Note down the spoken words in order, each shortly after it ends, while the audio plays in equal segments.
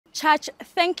Church,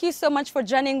 thank you so much for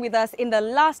joining with us in the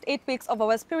last 8 weeks of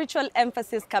our Spiritual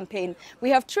Emphasis campaign. We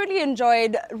have truly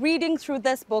enjoyed reading through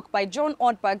this book by John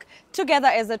Ortberg together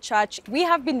as a church. We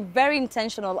have been very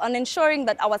intentional on ensuring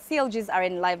that our CLGs are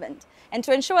enlivened. And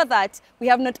to ensure that, we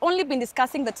have not only been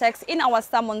discussing the text in our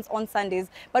sermons on Sundays,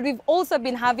 but we've also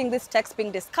been having this text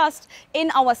being discussed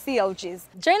in our CLGs.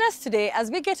 Join us today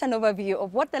as we get an overview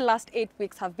of what the last 8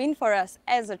 weeks have been for us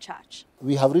as a church.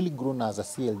 We have really grown as a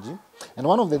CLG, and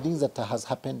one of the things that has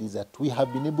happened is that we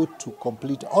have been able to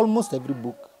complete almost every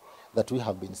book that we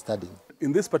have been studying.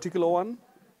 In this particular one,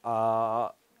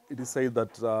 it is said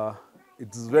that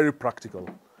it is very practical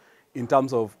in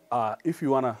terms of if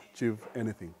you want to achieve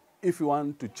anything, if you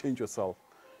want to change yourself,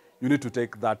 you need to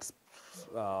take that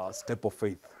step of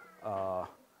faith.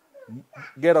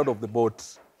 Get out of the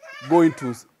boat, go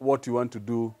into what you want to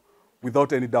do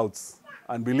without any doubts,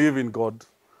 and believe in God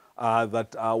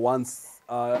that once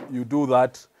you do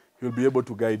that, He'll be able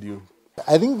to guide you.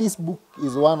 I think this book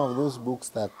is one of those books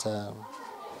that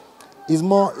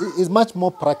is much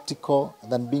more practical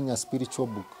than being a spiritual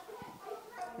book.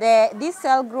 This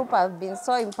cell group has been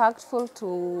so impactful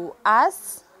to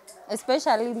us,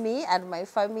 especially me and my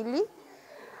family.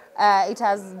 It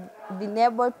has been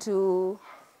able to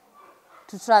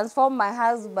transform my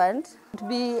husband, to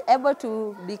be able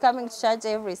to be coming to church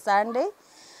every Sunday,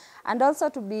 and also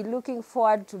to be looking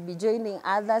forward to be joining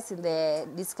others in the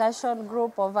discussion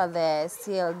group over the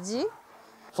CLG.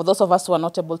 For those of us who are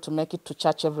not able to make it to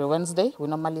church every Wednesday, we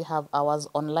normally have hours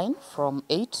online from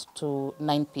 8 to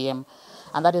 9 p.m.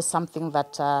 And that is something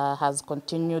that has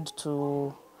continued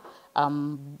to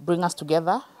bring us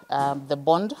together. The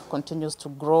bond continues to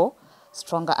grow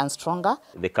stronger and stronger.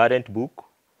 The current book,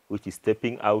 which is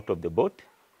Stepping Out of the Boat,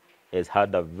 has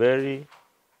had a very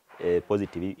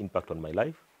positive impact on my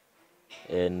life.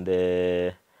 And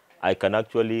I can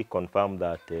actually confirm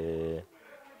that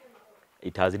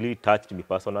it has really touched me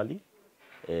personally.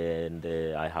 And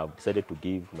I have decided to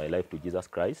give my life to Jesus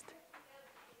Christ,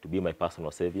 to be my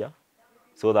personal savior,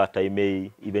 so that I may,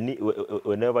 even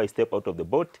whenever I step out of the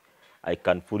boat, I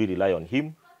can fully rely on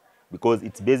Him, because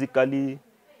it's basically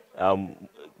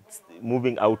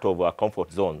moving out of our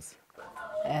comfort zones.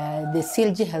 The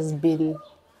CLG has been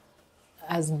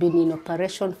in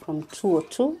operation from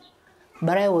 2002,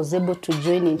 but I was able to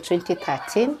join in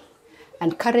 2013,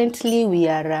 and currently we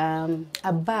are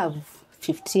above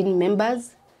 15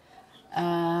 members,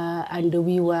 and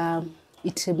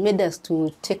it made us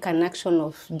to take an action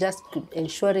of just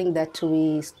ensuring that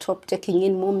we stop taking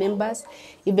in more members,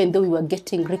 even though we were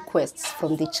getting requests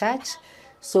from the church.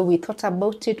 So we thought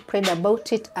about it, prayed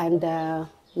about it, and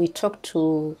we talked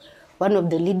to one of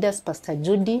the leaders, Pastor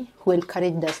Judy, who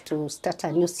encouraged us to start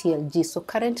a new CLG. So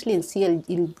currently in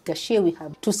Gashia we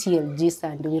have 2 CLGs,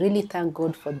 and we really thank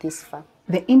God for this farm.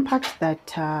 The impact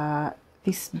that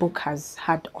this book has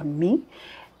had on me,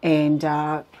 and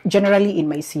generally in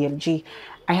my CLG,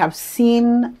 I have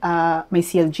seen my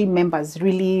CLG members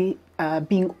really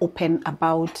being open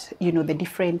about, the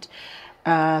different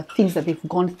things that they've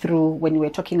gone through when we're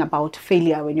talking about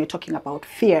failure, when you're talking about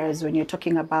fears, when you're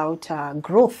talking about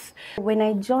growth. When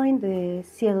I joined the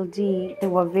CLG, they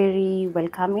were very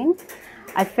welcoming.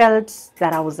 I felt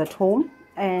that I was at home,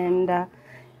 and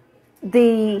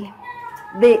there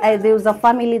was a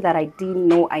family that I didn't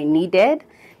know I needed.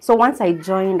 So once I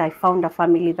joined, I found a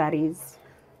family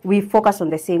we focus on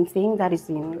the same thing, that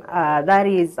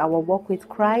is our walk with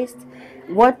Christ.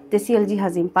 What the CLG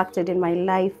has impacted in my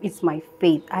life is my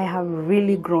faith. I have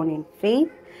really grown in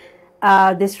faith.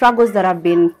 The struggles that I've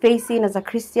been facing as a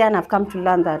Christian, I've come to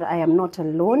learn that I am not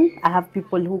alone. I have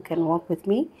people who can walk with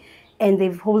me, and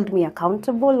they've held me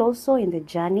accountable also in the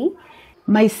journey.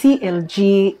 My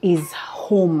CLG is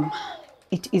home.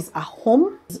 It is a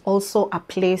home. It's also a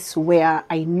place where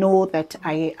I know that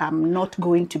I am not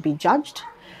going to be judged.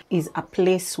 It's a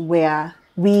place where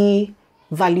we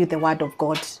value the Word of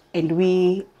God, and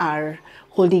we are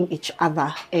holding each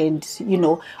other and,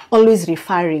 always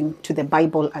referring to the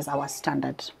Bible as our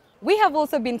standard. We have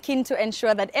also been keen to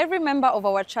ensure that every member of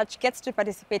our church gets to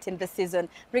participate in this season,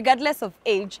 regardless of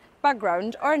age,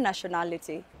 background, or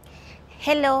nationality.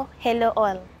 Hello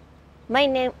all. My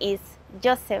name is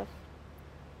Joseph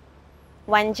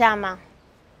Wanjama,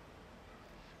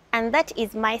 and that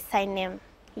is my sign name.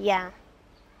 Yeah.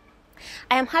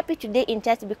 I am happy today in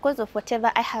church because of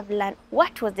whatever I have learned.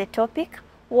 What was the topic?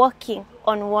 Walking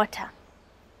on water.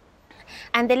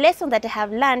 And the lesson that I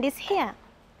have learned is here.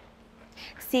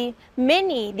 See,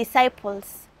 many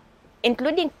disciples,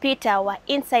 including Peter, were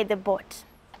inside the boat.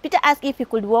 Peter asked if he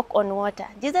could walk on water.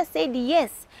 Jesus said,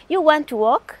 yes. You want to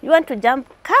walk? You want to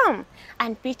jump? Come.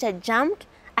 And Peter jumped,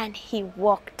 and he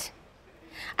walked.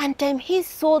 And time he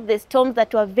saw the storms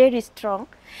that were very strong,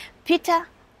 Peter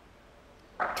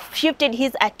shifted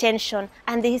his attention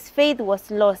and his faith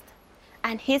was lost.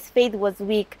 And his faith was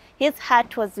weak, his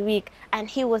heart was weak, and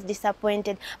he was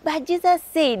disappointed. But Jesus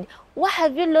said, "Why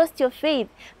have you lost your faith?"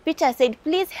 Peter said,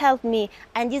 "Please help me."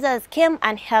 And Jesus came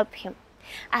and helped him.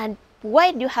 And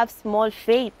why do you have small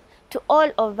faith? To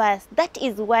all of us, that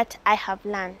is what I have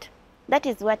learned. That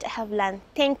is what I have learned.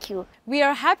 Thank you. We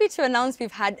are happy to announce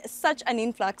we've had such an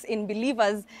influx in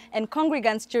believers and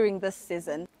congregants during this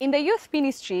season. In the youth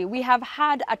ministry, we have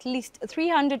had at least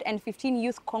 315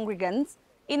 youth congregants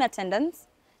in attendance,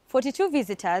 42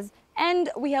 visitors, and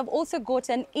we have also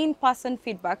gotten in-person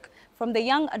feedback from the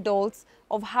young adults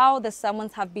of how the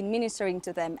sermons have been ministering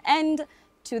to them. And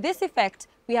to this effect,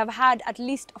 we have had at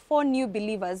least 4 new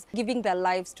believers giving their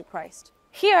lives to Christ.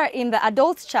 Here in the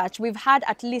adults church, we've had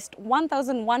at least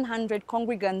 1,100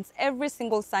 congregants every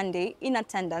single Sunday in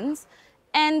attendance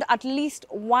and at least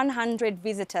 100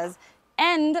 visitors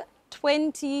and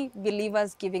 20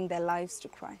 believers giving their lives to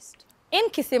Christ. In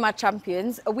Kisima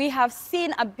Champions, we have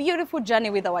seen a beautiful journey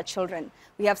with our children.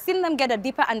 We have seen them get a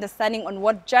deeper understanding on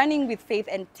what journeying with faith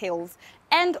entails,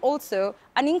 and also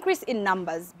an increase in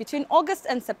numbers. Between August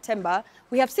and September,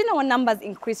 we have seen our numbers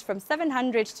increase from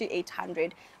 700 to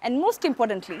 800. And most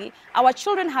importantly, our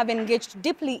children have engaged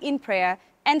deeply in prayer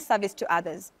and service to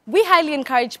others. We highly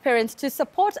encourage parents to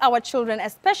support our children,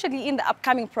 especially in the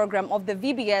upcoming program of the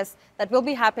VBS that will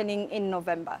be happening in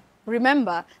November.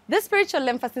 Remember, this spiritual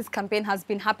emphasis campaign has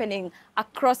been happening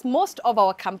across most of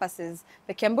our campuses,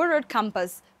 the Kiambu Road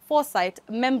campus, Forsyth,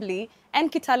 Membley,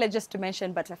 and Kitale, just to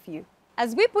mention but a few.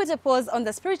 As we put a pause on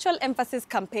the spiritual emphasis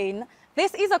campaign,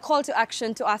 this is a call to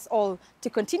action to us all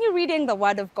to continue reading the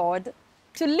Word of God,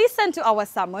 to listen to our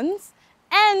sermons,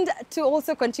 and to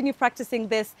also continue practicing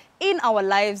this in our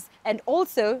lives and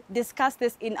also discuss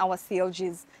this in our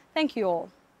CLGs. Thank you all.